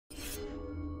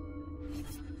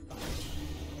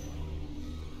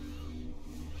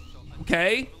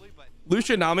Okay.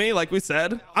 Lucian Nami, like we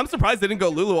said. I'm surprised they didn't go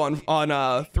Lulu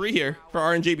on 3 here for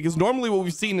RNG, because normally what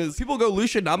we've seen is people go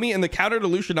Lucian Nami and the counter to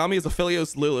Lucian Nami is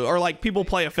Aphelios Lulu, or like people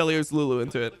play Aphelios Lulu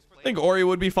into it. I think Ori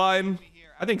would be fine.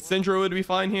 I think Syndra would be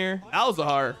fine here.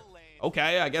 Malzahar.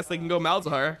 Okay, I guess they can go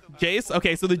Malzahar. Jace.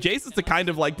 Okay, so the Jace is to kind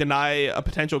of like deny a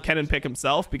potential Kennen pick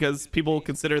himself, because people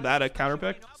consider that a counter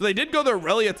pick. So they did go the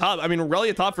Aurelia top. I mean,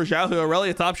 Aurelia top for Xiaohu.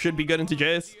 Aurelia top should be good into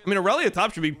Jace. I mean, Aurelia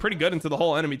top should be pretty good into the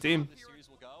whole enemy team.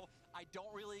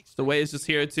 The way is just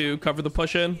here to cover the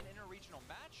push in.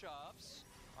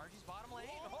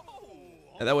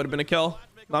 And that would have been a kill.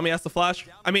 Nami has to flash.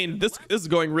 I mean, this is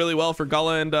going really well for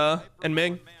Gala and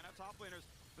Ming.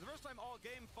 For the first time all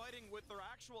game fighting with their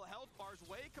actual health bars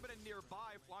way coming in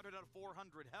nearby, flounded at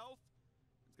 400 health.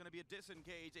 It's going to be a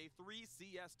disengage, a 3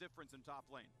 CS difference in top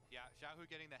lane. Yeah, Xiaohu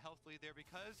getting the health lead there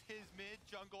because his mid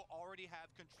jungle already have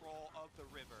control of the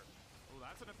river. Oh,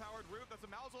 that's an empowered root. That's a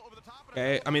Malzo over the top.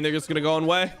 Okay, I mean, they're just going to go on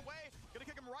way. Gonna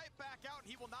kick him right back out.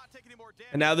 He will not take any more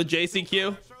damage. And now the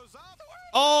JCQ.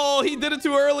 Oh, he did it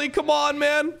too early. Come on,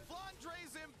 man.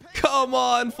 Come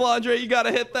on, Flandre. You got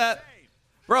to hit that.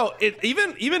 Bro,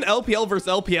 even LPL versus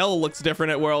LPL looks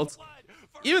different at Worlds.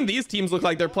 Even these teams look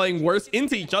like they're playing worse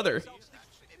into each other.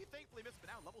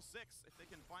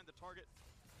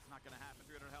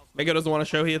 Mako doesn't want to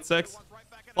show he hit 6.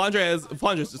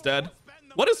 Flandre's just dead.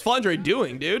 What is Flandre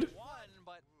doing, dude?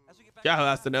 Xiaohu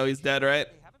has to know he's dead, right?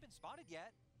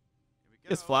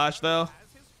 His flash, though.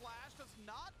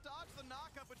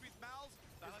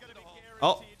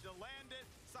 Oh.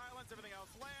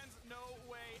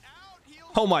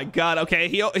 Oh my god. Okay,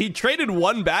 he traded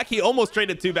 1 back. He almost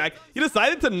traded 2 back. He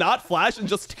decided to not flash and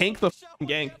just tank the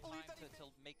gank. To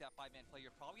make that 5-man play,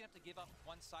 you're probably gonna have to give up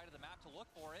one side of the map to look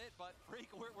for it, but Freak,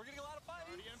 we're gonna get a lot of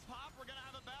fighting. We're gonna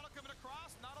have a battle coming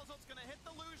across. Nautilus's gonna hit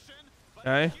the Lucian, but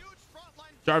okay.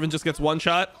 Jarvan just gets 1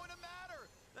 shot.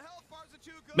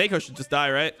 Mako should just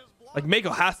die, right? Like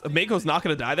Mako's not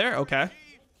gonna die there. Okay.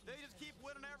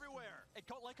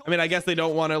 I mean, I guess they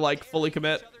don't want to like fully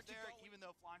commit. Even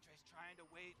though Flandre's trying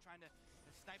to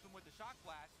snipe him with the shock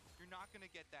blast, you're not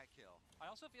gonna get that kill. I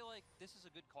also feel like this is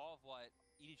a good call of what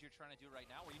EDG are trying to do right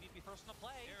now, where you need to be first in the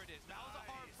play. There it is.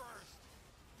 Malzahar first.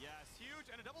 Yes, huge,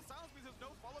 and a double silence means there's no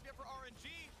follow-up yet for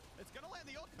RNG. It's gonna land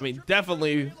the ult. I mean,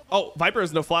 definitely. Oh, Viper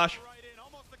has no flash.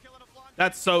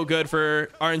 That's so good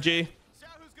for RNG.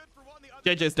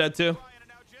 JJ's dead too.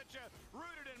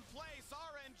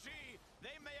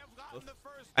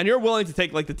 And you're willing to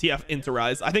take like the TF into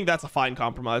Ryze. I think that's a fine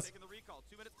compromise.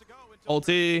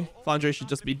 Ulti. Flandre should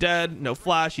just be dead. No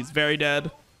flash. He's very dead.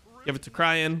 Give it to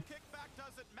Cryin.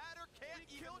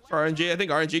 For RNG, I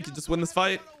think RNG could just win this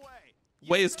fight.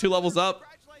 Wei is 2 levels up.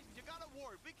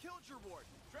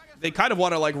 They kind of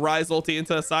want to like Ryze ulti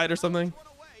into a side or something.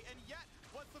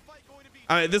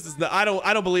 I mean, this is the I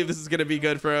don't believe this is gonna be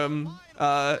good from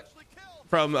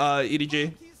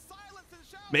EDG.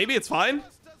 Maybe it's fine.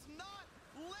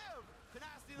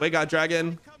 Wei got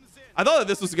dragon. I thought that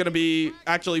this was gonna be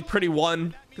actually pretty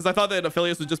won, because I thought that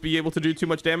Aphelios would just be able to do too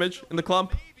much damage in the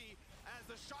clump.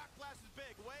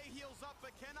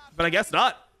 But I guess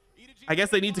not. I guess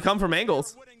they need to come from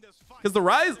angles, because the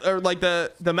Ryze or like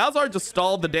the Malzahar just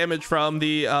stalled the damage from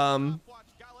the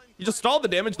he just stalled the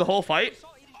damage the whole fight.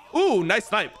 Ooh, nice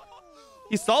snipe.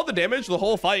 He stalled the damage the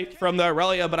whole fight from the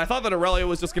Aurelia, but I thought that Aurelia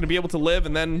was just going to be able to live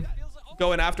and then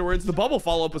go in afterwards. The bubble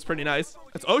follow-up was pretty nice.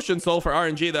 It's Ocean Soul for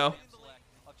RNG, though.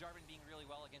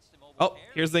 Oh,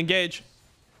 here's the engage.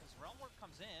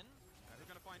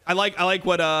 I like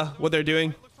what they're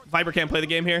doing. Viper can't play the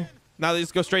game here. Now they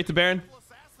just go straight to Baron.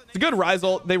 It's a good Ryze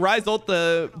ult. They Ryze ult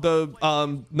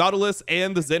the Nautilus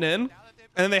and the Xin in, and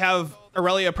then they have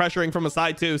Aurelia pressuring from a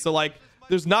side too. So like,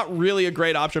 there's not really a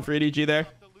great option for EDG there.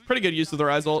 Pretty good use of the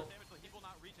Ryze ult.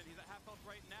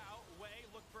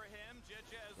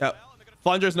 Yep.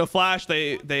 Flandre's no flash.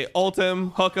 They ult him,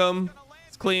 hook him.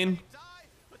 It's clean.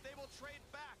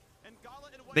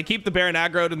 They keep the Baron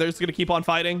aggroed, and they're just gonna keep on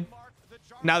fighting.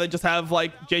 Now they just have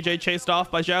like JJ chased off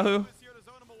by Xiaohu.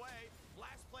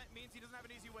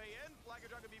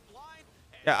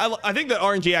 Yeah, I think that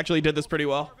RNG actually did this pretty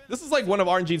well. This is like one of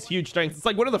RNG's huge strengths. It's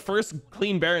like one of the first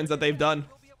clean Barons that they've done.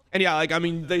 And yeah, like, I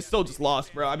mean, they still just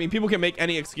lost, bro. I mean, people can make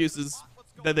any excuses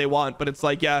that they want, but it's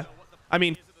like, yeah, I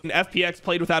mean, FPX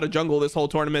played without a jungle this whole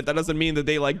tournament. That doesn't mean that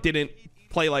they like didn't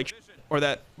play like or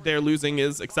that their losing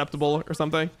is acceptable or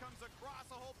something.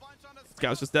 This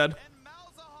guy's just dead.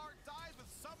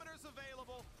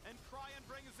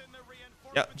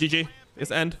 Yeah, GG. It's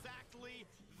end.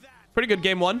 Pretty good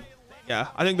game 1. Yeah,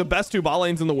 I think the best 2 bot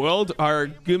lanes in the world are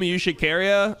Gumayushi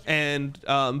Keria and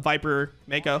Viper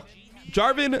Mako.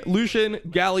 Jarvan, Lucian,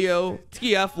 Galio,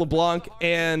 TF, LeBlanc,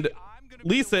 and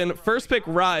Lee Sin. First pick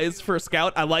Ryze for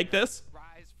Scout. I like this.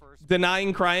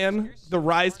 Denying Cryin, the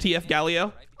Ryze TF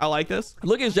Galio. I like this.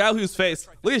 Look at Xiaohu's face.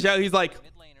 Look at Xiao. He's like,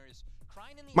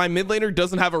 my mid laner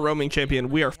doesn't have a roaming champion.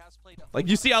 We are like,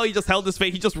 you see how he just held his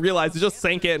face? He just realized, it just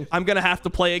sank in. I'm going to have to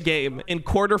play a game in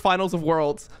quarterfinals of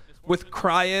Worlds with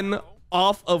Cryin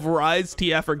off of Ryze,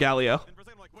 TF, or Galio.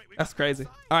 That's crazy.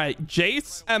 All right,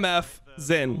 Jace, MF,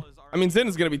 Xin. I mean, Xin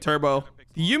is going to be turbo.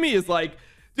 Yuumi is like,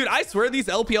 dude, I swear these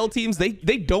LPL teams, they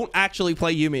don't actually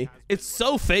play Yuumi. It's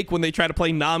so fake when they try to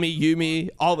play Nami, Yuumi,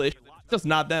 all this. Just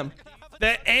not them.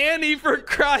 The Annie for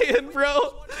Cryin,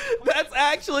 bro. That's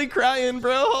actually Cryin,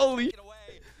 bro. Holy.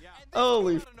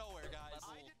 Holy.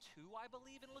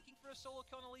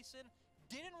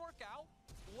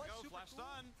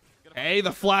 Hey,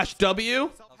 the flash W.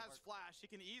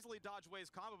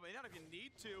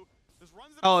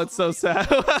 Oh, it's so sad.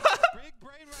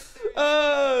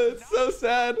 Oh, it's so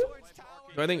sad.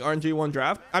 Do I think RNG won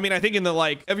draft? I mean, I think in the,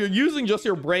 like, if you're using just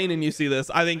your brain and you see this,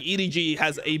 I think EDG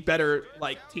has a better,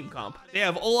 like, team comp. They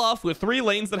have Olaf with 3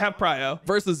 lanes that have prio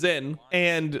versus Xin,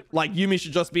 and, like, Yuumi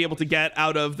should just be able to get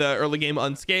out of the early game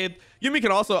unscathed. Yuumi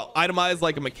can also itemize,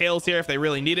 like, a Mikhail's here if they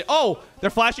really need it. Oh, they're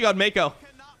flashing on Mako.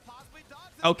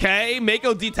 Okay,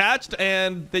 Mako detached,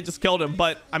 and they just killed him,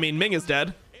 but, I mean, Ming is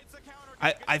dead.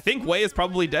 I think Wei is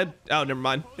probably dead. Oh, never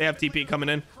mind. They have TP coming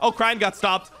in. Oh, Cryin got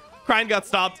stopped. Cryin got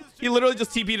stopped. He literally just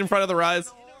TP'd in front of the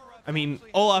Ryze. I mean,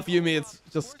 Olaf Yuumi,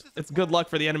 it's good luck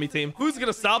for the enemy team. Who's going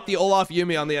to stop the Olaf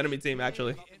Yuumi on the enemy team,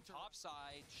 actually?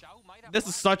 This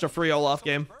is such a free Olaf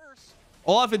game.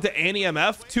 Olaf into Annie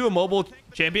MF, 2 immobile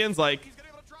champions, like,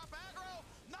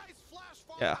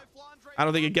 yeah. I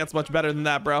don't think it gets much better than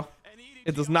that, bro.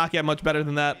 It does not get much better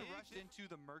than that.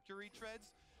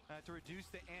 To reduce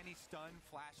the Annie stun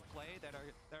flash play that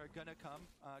are gonna come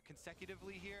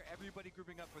consecutively here. Everybody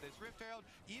grouping up for this Rift Herald.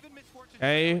 Even Misfortune.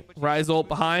 Hey, Ryze ult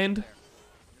behind. This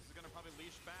is gonna probably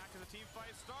leash back as the team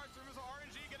fight starts. There's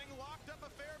RNG getting locked up a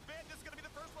fair bit. This is gonna be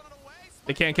the first one on the way.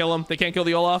 They can't kill him. They can't kill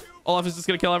the Olaf. Olaf is just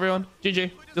gonna kill everyone.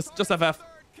 GG. Just FF.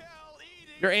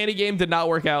 Your Annie game did not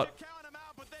work out.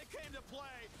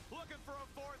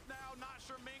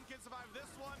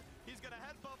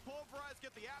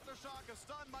 Get the aftershock. A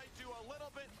stun might do a little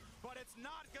bit, but it's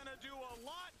not gonna do a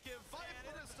lot. Give Viper.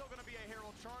 It is still gonna be a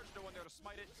Herald charge. No one there to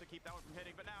smite it to keep that one from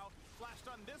hitting. But now flash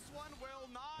stun. This one will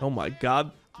not. Oh my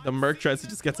God, the Merc Treads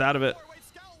just gets out of it.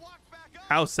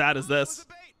 How sad is this?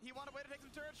 He wanted Wei to take some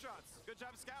turret shots. Good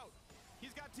job, Scout.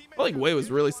 He's got teammates. I feel like Wei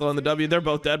was really slow in the W. They're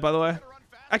both dead, by the way.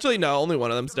 Actually, no, only one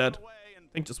of them's dead.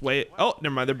 I think just wait. Oh,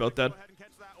 never mind. They're both dead.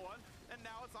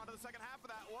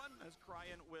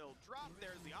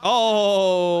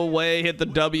 Oh, Wei hit the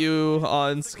W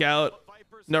on Scout.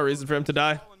 No reason for him to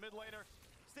die.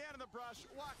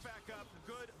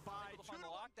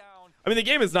 I mean, the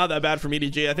game is not that bad from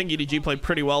EDG. I think EDG played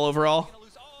pretty well overall.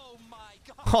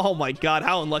 Oh my God,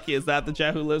 how unlucky is that? The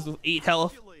Xiaohu lives with 8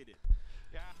 health.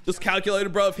 Just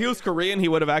calculated, bro. If he was Korean, he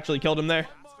would have actually killed him there.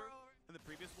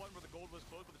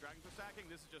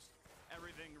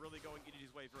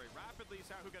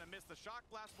 Shock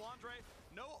blast Flandre,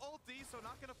 no ulti, so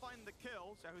not gonna find the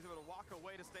kill. So who's able to walk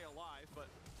away to stay alive, but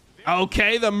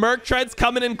okay, the Merc Treads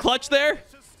coming in clutch there.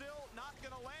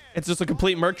 It's just a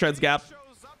complete Merc Treads gap.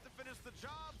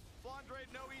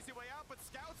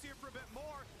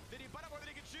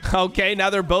 Okay, now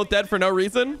they're both dead for no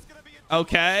reason.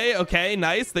 Okay,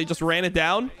 nice. They just ran it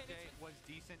down.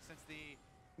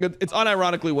 It's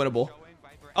unironically winnable.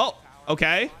 Oh,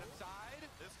 okay.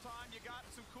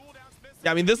 Yeah,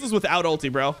 I mean, this is without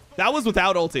ulti, bro. That was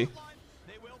without ulti.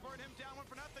 They will burn him down one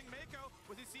for nothing. Mako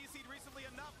with his CC'd recently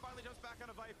enough finally jumps back on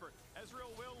a Viper. Ezreal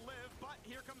will live, but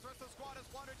here comes the rest of the squad as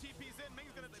Flounder TP's in.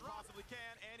 Ming's gonna possibly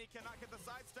can. Annie cannot get the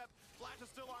sidestep. Flash is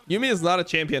still on. Yuumi is not a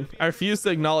champion. I refuse to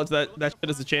acknowledge that shit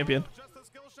is a champion. Just the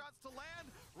skill shots to land.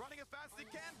 Running as fast as he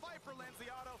can. Viper lands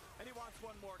the auto, and he wants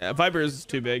one more. Yeah, Viper is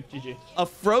too big. GG. A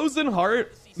Frozen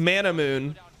Heart Mana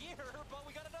Moon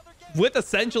with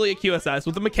essentially a QSS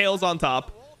with the Mikhail's on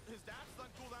top.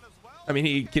 I mean,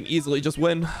 he can easily just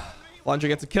win. Laundry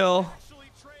gets a kill.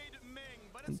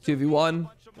 2v1.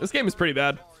 This game is pretty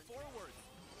bad.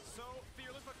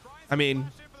 I mean,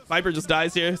 Viper just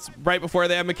dies here. It's right before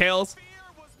they have Mikhail's.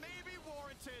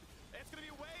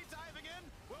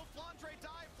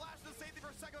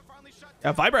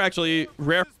 Yeah, Viper actually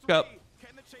rare up.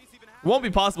 Won't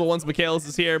be possible once Mikhail's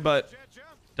is here, but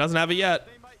doesn't have it yet.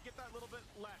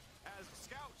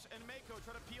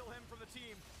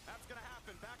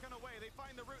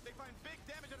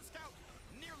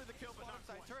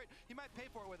 He might pay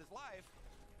for it with his life.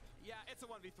 Yeah, it's a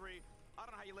 1v3. I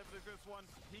don't know how you live with this one.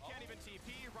 He can't even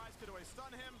TP. Ryze could always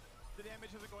stun him. The damage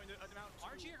isn't going to amount to...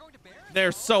 RNG are going to bear.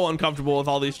 They're so uncomfortable with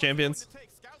all these champions.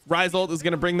 Ryze ult is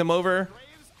going to bring them over.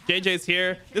 JJ's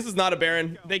here. This is not a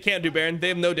Baron. They can't do Baron. They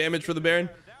have no damage for the Baron.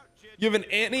 You have an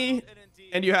Annie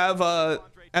and you have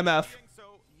MF.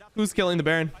 Who's killing the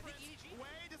Baron?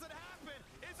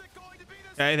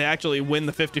 Okay, they actually win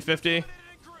the 50-50.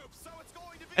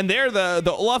 And there,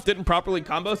 the Olaf didn't properly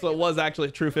combo, so it was actually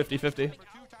a true 50-50.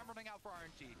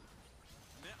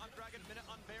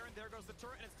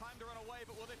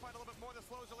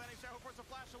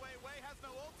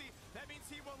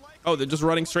 Oh, they're just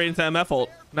running straight into MF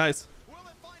ult. Nice.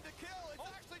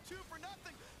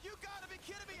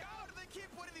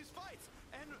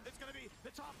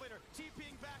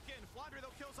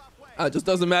 It just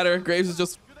doesn't matter. Graves is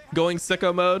just going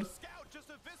sicko mode.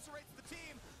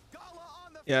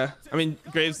 Yeah, I mean,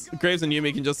 Graves and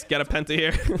Yuumi can just get a penta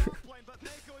here.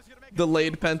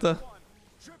 Delayed penta.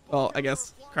 Well, I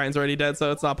guess Cryine's already dead,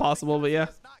 so it's not possible, but yeah.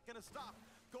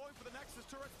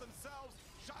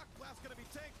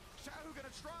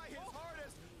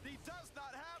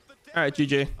 All right,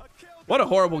 GG. What a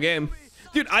horrible game.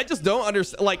 Dude, I just don't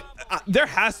understand. Like, there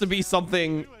has to be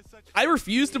something. I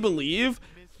refuse to believe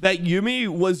that Yuumi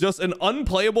was just an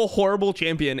unplayable, horrible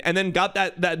champion and then got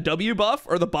that W buff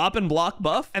or the bop and block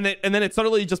buff. And then it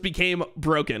suddenly just became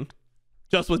broken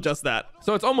just with just that.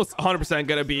 So it's almost 100%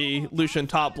 going to be Lucian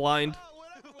top blind,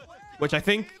 which I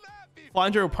think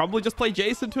Flandre will probably just play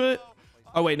Jace into it.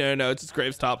 Oh, wait, no. It's just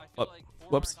Graves top. Oh,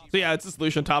 whoops. So yeah, it's just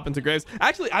Lucian top into Graves.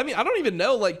 Actually, I mean, I don't even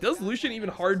know. Like, does Lucian even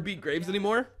hard beat Graves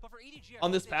anymore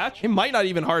on this patch? It might not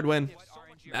even hard win.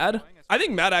 Mad? I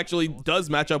think Mad actually does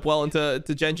match up well into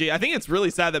Genji. I think it's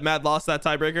really sad that Mad lost that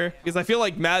tiebreaker because I feel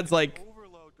like Mad's like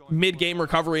mid-game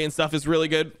recovery and stuff is really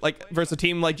good, like versus a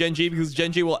team like Genji, because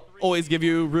Genji will always give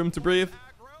you room to breathe.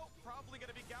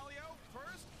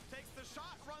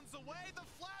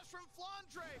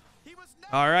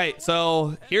 All right,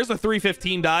 so here's a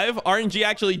 315 dive. RNG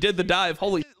actually did the dive.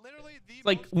 Holy,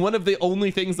 like one of the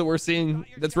only things that we're seeing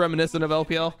that's reminiscent of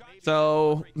LPL.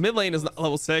 So mid lane is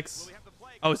level 6.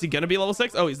 Oh, is he gonna be level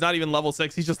 6? Oh, he's not even level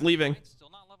 6. He's just leaving.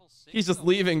 He's just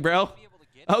leaving, bro.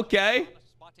 Okay.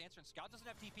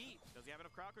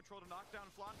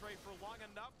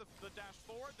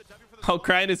 Oh,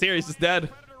 Cryin is here. He's just dead.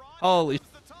 Holy.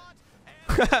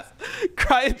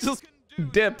 Cryin just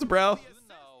dipped, bro.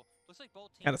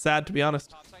 Kind of sad, to be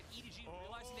honest.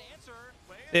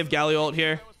 They have Galio ult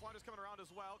here.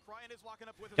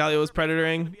 Galio is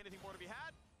predatoring.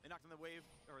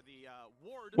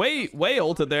 Way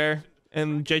ulted there,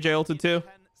 and JJ ulted too.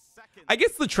 I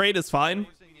guess the trade is fine.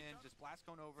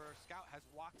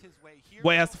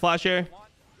 Way has to flash here.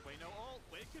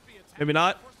 Maybe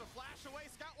not.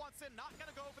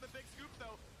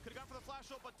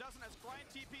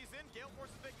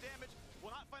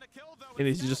 He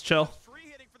needs to just chill.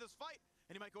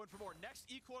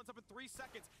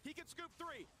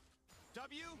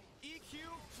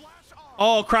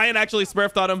 Oh, Cryin actually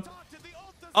smurfed on him.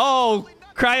 Oh,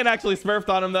 Cryin actually smurfed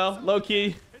on him though, low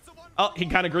key. Oh, he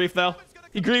kind of griefed though.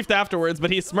 He griefed afterwards, but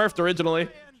he smurfed originally.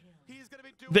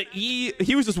 The E,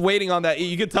 he was just waiting on that E.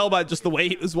 You could tell by just the way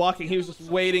he was walking. He was just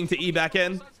waiting to E back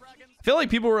in. I feel like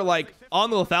people were like on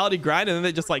the lethality grind and then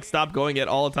they just like stopped going it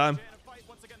all the time.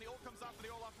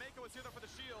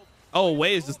 Oh,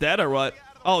 Wei is just dead or what?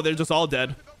 Oh, they're just all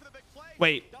dead.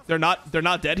 Wait, they're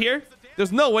not dead here?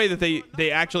 There's no way that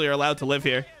they actually are allowed to live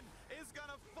here.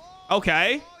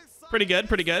 Okay. Pretty good,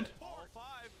 pretty good.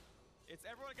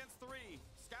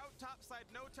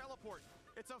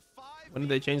 When did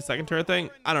they change the second turret thing?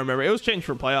 I don't remember. It was changed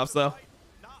for playoffs though.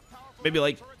 Maybe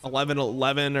like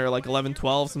 11-11 or like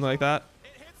 11-12, something like that.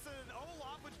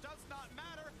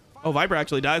 Oh, Viper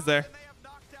actually dies there.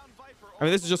 I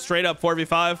mean, this is just straight up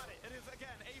 4v5.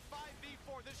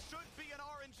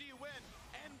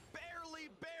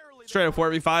 Straight up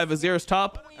 4v5. Azir's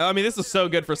top. I mean, this is so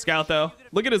good for Scout though.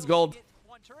 Look at his gold.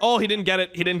 Oh, he didn't get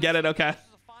it. He didn't get it. Okay.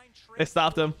 They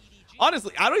stopped him.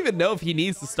 Honestly, I don't even know if he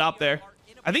needs to stop there.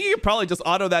 I think you could probably just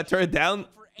auto that turret down,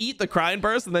 eat the Cryin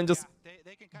burst, and then just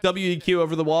WEQ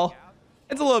over the wall.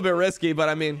 It's a little bit risky, but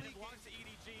I mean...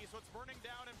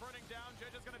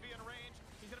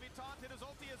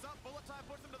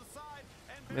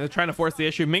 they're trying to force the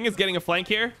issue. Ming is getting a flank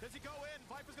here.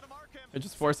 They're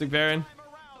just forcing Baron.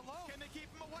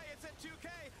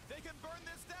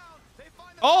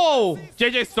 Oh!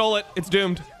 JJ stole it. It's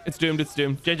doomed. It's doomed. It's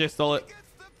doomed. JJ stole it.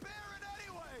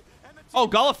 Oh,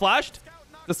 Gala flashed.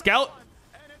 The scout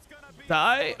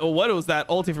die. Oh, what was that?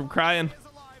 Ulti from Cryin.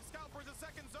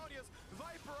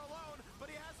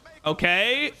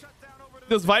 Okay.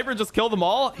 Does Viper just kill them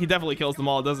all? He definitely kills them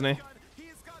all, doesn't he?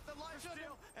 He's got the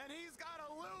lifesteal, and he's got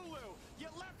a Lulu. You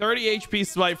left 30 HP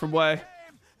smite from Way.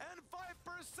 and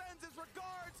Viper sends his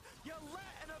regards. You let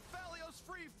an Aphelios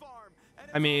free farm. And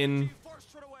I mean,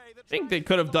 forced it away. The I think they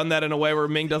could have done that in a way where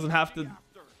Ming doesn't have to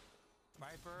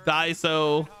die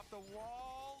so...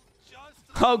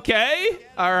 Okay.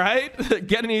 All right.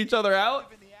 Getting each other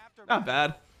out. Not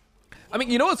bad. I mean,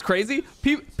 you know what's crazy?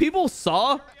 People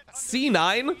saw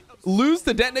C9 lose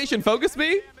to Detonation Focus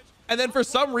Me, and then for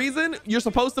some reason, you're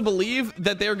supposed to believe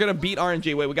that they're going to beat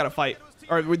RNG. Wait, we got to fight.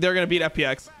 Or they're going to beat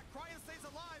FPX.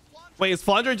 Wait, is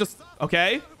Flandre just...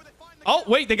 Okay. Oh,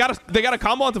 wait, they got a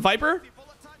combo onto Viper?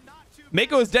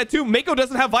 Mako is dead too. Mako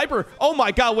doesn't have Viper. Oh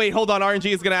my god, wait, hold on.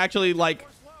 RNG is going to actually, like...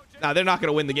 Nah, they're not going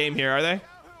to win the game here, are they?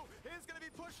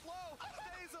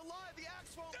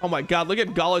 Oh my god, look at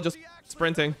Galio just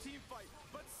sprinting.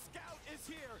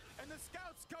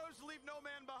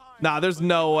 Nah, there's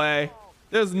no way.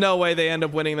 There's no way they end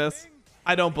up winning this.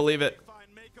 I don't believe it.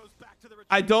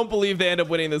 I don't believe they end up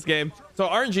winning this game. So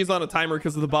RNG's on a timer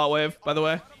because of the bot wave, by the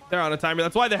way. They're on a timer.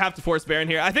 That's why they have to force Baron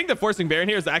here. I think that forcing Baron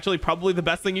here is actually probably the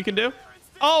best thing you can do.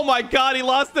 Oh my god, he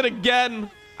lost it again.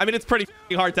 I mean, it's pretty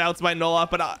hard to outsmite Olaf,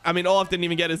 but I mean, Olaf didn't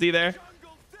even get his E there.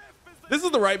 This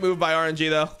is the right move by RNG,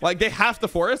 though. Like, they have to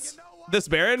force this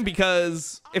Baron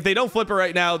because if they don't flip it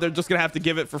right now, they're just going to have to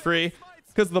give it for free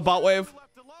because of the bot wave.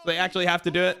 They actually have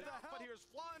to do it. But here's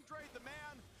Flandre, the man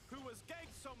who was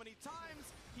ganked so many times.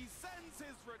 He sends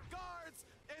his regards,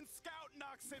 and Scout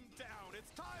knocks him down.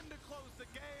 It's time to close the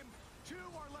game. 2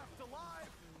 are left alive.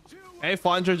 Hey,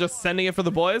 Flandre just sending it for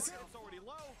the boys.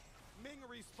 Ming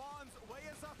respawns. Way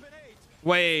is up in 8.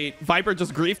 Wait, Viper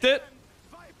just griefed it?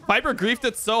 Viper griefed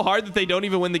it so hard that they don't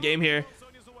even win the game here.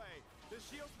 The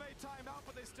shields may time out,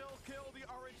 but they still kill the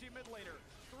RNG mid laner.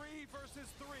 3 versus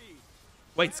 3.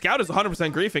 Wait, Scout is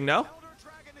 100% griefing, no?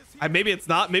 Maybe it's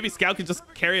not. Maybe Scout could just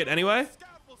carry it anyway.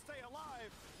 Scout will stay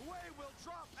alive. Way will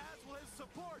drop, as will his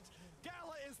support.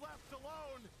 Gala is left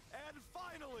alone. And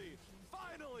finally,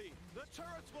 the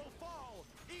turrets will fall.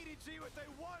 EDG with a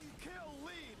 1-kill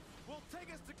lead will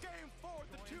take us to game 4.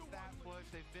 The 2-1 push.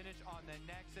 They finish on the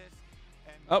Nexus.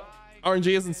 Oh,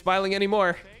 RNG isn't smiling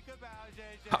anymore.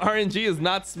 RNG is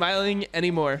not smiling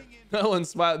anymore. No one's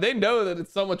smiling. They know that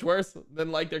it's so much worse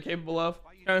than like they're capable of.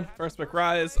 Okay, first pick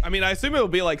Ryze. I mean, I assume it will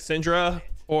be like Syndra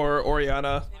or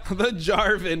Orianna. The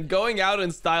Jarvan going out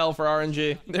in style for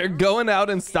RNG. They're going out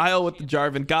in style with the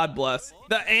Jarvan. God bless.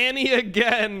 The Annie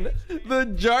again. The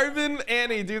Jarvan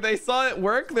Annie. Dude, they saw it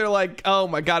work. They're like, oh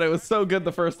my god, it was so good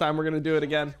the first time. We're going to do it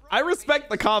again. I respect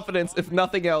the confidence, if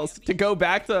nothing else, to go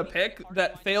back to a pick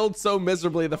that failed so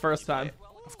miserably the first time.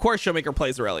 Of course, Showmaker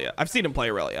plays Aurelia. I've seen him play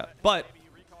Aurelia. But,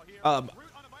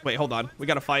 wait, hold on. We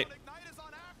got to fight.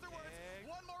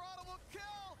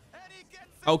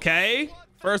 Okay.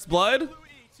 First blood.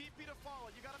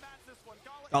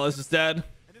 Gala's just dead.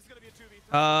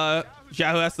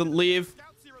 Xiaohu has to leave.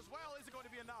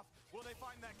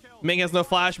 Ming has no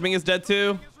flash. Ming is dead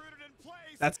too.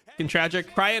 That's fucking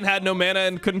tragic. Cryin had no mana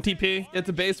and couldn't TP. Get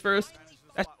to base first.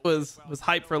 That was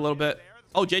hype for a little bit.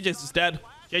 Oh, JJ's just dead.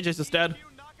 JJ's just dead.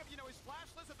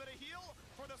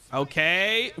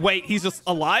 Okay. Wait, he's just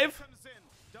alive?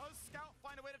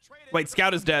 Wait,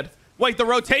 Scout is dead. Wait, the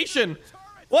rotation.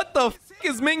 What the f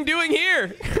is Ming doing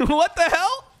here? What the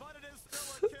hell?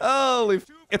 Holy f.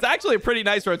 It's actually a pretty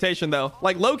nice rotation, though.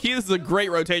 Like, low-key, this is a great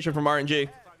rotation from RNG.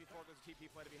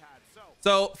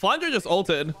 So, Flandre just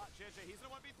ulted.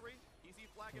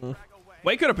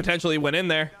 Wei could have potentially went in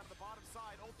there.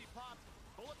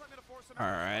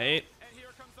 All right.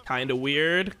 Kind of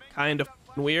weird. Kind of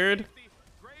weird.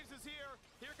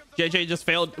 JJ just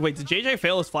failed. Wait, did JJ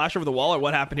fail his flash over the wall or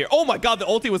what happened here? Oh my god, the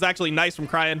ulti was actually nice from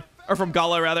Cryin. Or from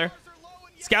Galio, rather.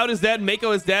 Scout is dead.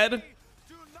 Mako is dead.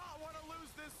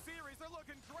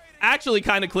 Actually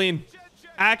kind of clean.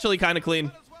 Actually kind of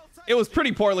clean. It was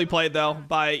pretty poorly played, though,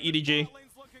 by EDG.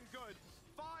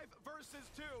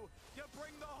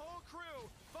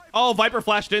 Oh, Viper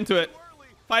flashed into it.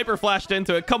 Viper flashed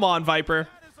into it. Come on, Viper.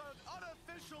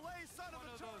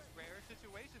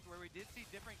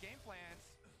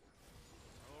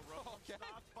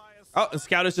 Oh, the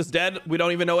Scout is just dead. We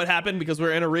don't even know what happened because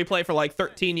we're in a replay for like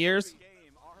 13 years.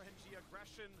 RNG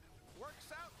aggression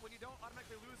works out when you don't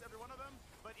automatically lose every one of them,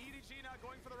 but EDG now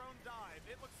going for their own dive.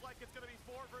 It looks like it's going to be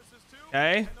 4 versus 2.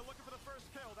 Okay. And they're looking for the first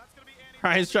kill. That's going to be Annie.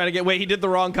 Ryan's trying to get... Wait, he did the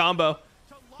wrong combo.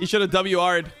 He should have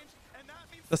WR'd.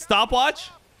 The stopwatch?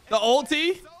 The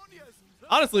ulti?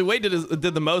 Honestly, Wade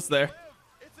did the most there.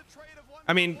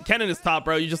 I mean, Kennen is top,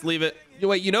 bro. You just leave it.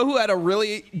 Wait, you know who had a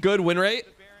really good win rate?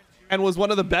 And was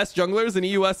one of the best junglers in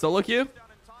EUS solo queue?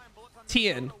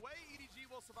 Tien.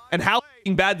 And how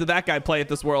f***ing bad did that guy play at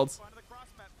this Worlds?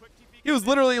 He was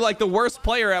literally like the worst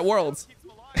player at Worlds.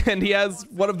 And he has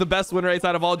one of the best win rates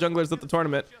out of all junglers at the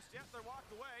tournament.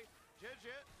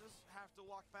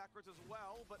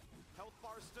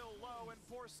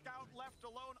 Scout left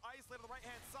alone, isolated on the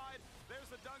right-hand side. There's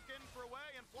the dunk in for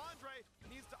away, and Flandre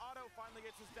needs to auto. Finally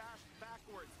gets his dash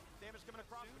backwards. Damage coming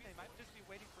across. They might just be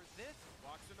waiting for this.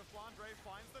 Walks into Flandre,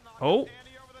 finds the knock. Oh.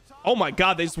 Over the top. Oh my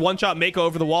god, they just one-shot Mako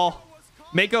over the wall.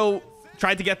 Mako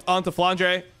tried to get onto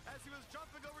Flandre. As he was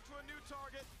jumping over to a new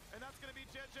target, and that's going to be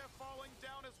JJ falling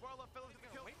down as well. Phillips to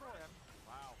kill for him.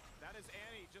 Wow, that is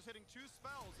Annie just hitting 2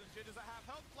 spells, and JJ's at half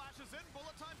health. Flashes in,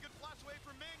 bullet time, good flash away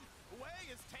from Ming.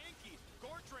 Wei is tanky.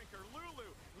 Gore Drinker, Lulu,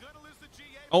 we're going to lose the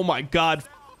GA. Oh my god.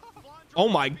 Oh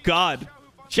my god.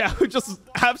 Xiao just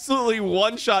absolutely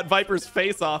one-shot Viper's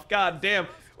face off. God damn.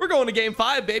 We're going to game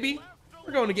 5, baby.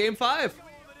 We're going to game 5.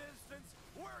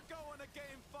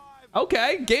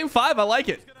 Okay, game 5. I like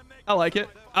it. I like it.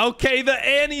 Okay, the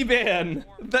Annie ban.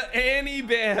 The Annie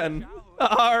ban.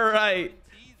 All right.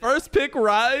 First pick,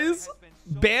 Ryze.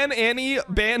 Ban Annie,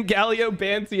 ban Galio,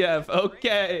 ban TF.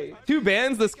 Okay. 2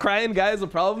 bans. This Cryin guy is a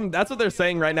problem. That's what they're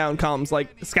saying right now in comms.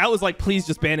 Like, Scout was like, please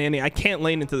just ban Annie. I can't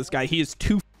lane into this guy. He is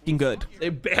too f***ing good. They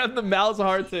banned the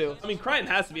Malzahar too. I mean, Cryin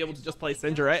has to be able to just play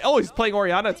Syndra, right? Oh, he's playing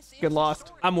Orianna. It's f***ing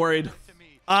lost. I'm worried.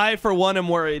 I, for one, am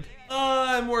worried.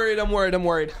 I'm worried. I'm worried. I'm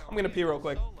worried. I'm going to pee real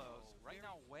quick. Right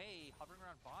now, Wei hovering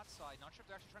around bot side. Not sure if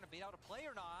they're actually trying to bait out a play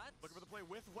or not. Looking for the play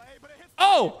with Wei, but it hits.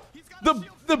 Oh,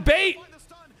 the bait.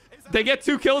 They get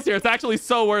 2 kills here. It's actually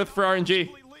so worth for RNG.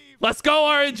 Let's go,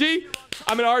 RNG.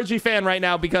 I'm an RNG fan right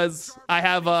now because I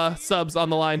have subs on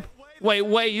the line.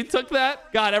 Wait, you took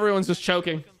that? God, everyone's just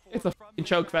choking. It's a fucking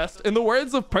choke fest. In the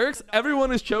words of Perks,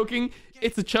 everyone is choking.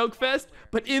 It's a choke fest,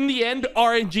 but in the end,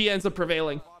 RNG ends up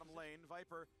prevailing. Bottom lane,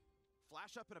 Viper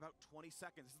flash up in about 20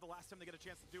 seconds. This is the last time they get a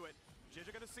chance to do it.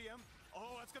 JJ gonna see him.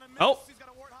 Oh, that's gonna miss. Oh. He's got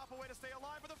a ward hop away to stay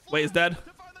alive. But the Wait, he's dead.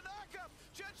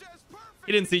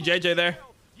 He didn't see JJ there.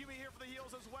 Yumi here for the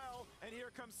heals as well. And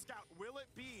here comes Scout. Will it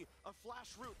be a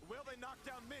flash route? Will they knock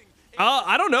down Ming?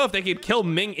 I don't know if they could kill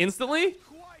Ming instantly.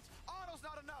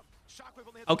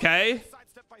 Okay.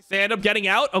 They end up getting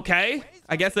out. Okay.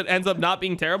 I guess it ends up not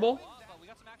being terrible. We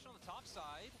got some action on the top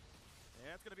side.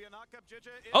 Yeah, it's gonna be a knockup.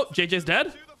 Oh, JJ's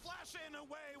dead.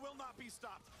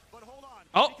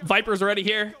 Oh, Viper's already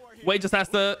here. Wei just has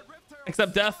to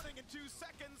accept death. In 2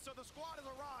 seconds, so the squad has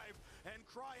arrived, and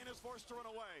Cryin is forced to run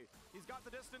away. He's got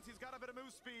the distance. He's got a bit of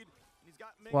move speed. He's got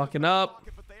Walking up.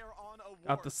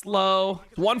 Got the slow.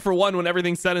 1 for 1 when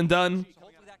everything's said and done. So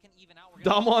hopefully that can even out. We're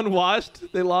gonna Damwon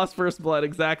washed. They lost first blood.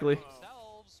 Exactly.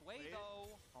 themselves. Wei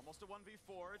though. Almost a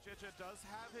 1v4. JJ does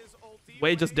have his ulti.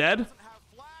 Wei just dead. Doesn't have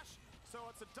flash, so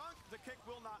it's a dunk. The kick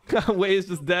will not. Wei is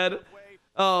just dead.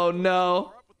 Oh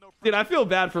no. Dude, I feel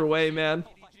bad for Wei, man.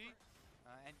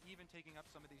 And even taking up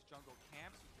some of these jungle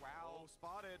camps. Wow.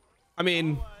 Spotted. I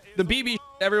mean, the BB,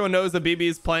 everyone knows the BB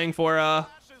is playing for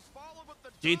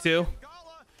G2.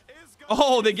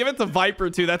 Oh, they give it to Viper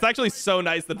too. That's actually so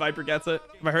nice that Viper gets it.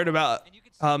 Have I heard about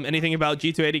anything about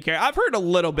G2 AD carry? I've heard a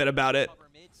little bit about it.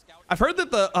 I've heard that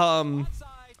the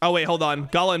oh wait, hold on.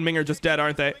 Gala and Ming are just dead,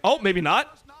 aren't they? Oh, maybe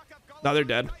not. No, they're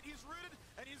dead. He's rooted,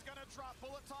 and he's gonna drop.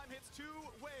 Bullet time hits 2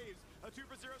 waves. A 2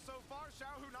 for 0 so far.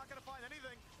 Xiaohu not gonna find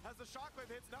anything. As the shockwave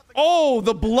hits, nothing. Oh,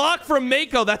 the block from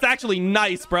Mako. That's actually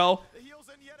nice, bro. The heals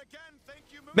in yet again. Thank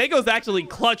you, Mako's actually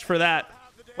clutch for that.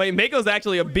 Wait, Mako's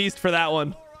actually a beast for that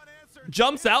one.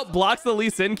 Jumps out, blocks the Lee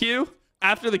Sin Q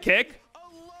after the kick.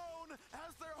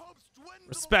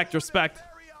 Respect, respect.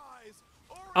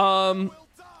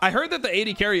 I heard that the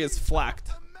AD carry is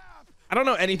flacked. I don't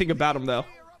know anything about him though.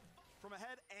 From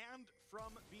ahead and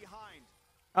from behind.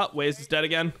 Oh, Wei's just dead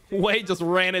again. Wei just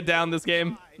ran it down this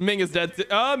game. Ming is dead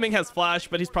too. Ming has flash,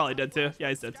 but he's probably dead too. Yeah,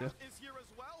 he's dead too. Is here as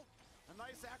well. A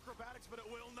nice acrobatics, but it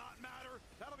will not matter.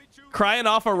 That'll be 2. Crying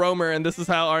off a roamer, and this is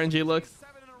how RNG looks.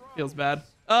 Feels bad.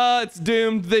 It's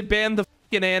doomed. They banned the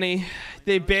fucking Annie.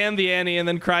 They banned the Annie, and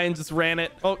then Cryin just ran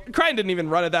it. Oh, Cryin didn't even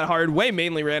run it that hard. Wei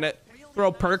mainly ran it.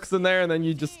 Throw perks in there, and then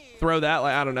you just throw that.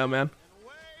 Like, I don't know, man.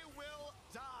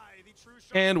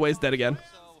 And Wei's dead again.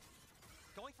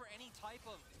 So going for any type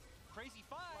of crazy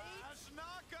fight.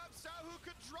 Knockup. Xiaohu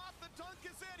could drop. The dunk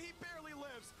is in. He barely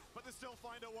lives, but they still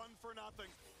find a 1 for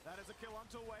nothing. That is a kill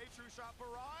onto Wei. True shot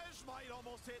barrage might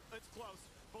almost hit. It's close.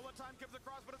 Bullet time comes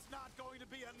across, but it's not going to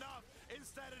be enough.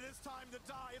 Instead, it is time to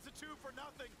die. It's a 2 for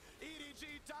nothing.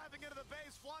 EDG diving into the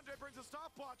base. Flandre brings a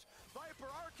stopwatch.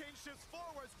 Viper Arcane shifts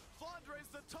forwards.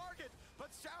 Flandre's the target,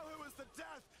 but Xiaohu is the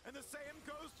death, and the same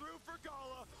goes through for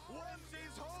Gala.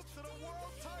 Wendy's hopes that a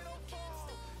world title fall.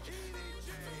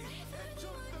 EDG, it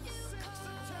took them 6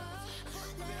 attempts,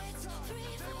 but this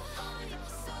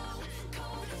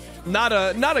Not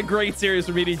a great series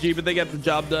from EDG, but they got the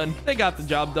job done. They got the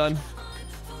job done.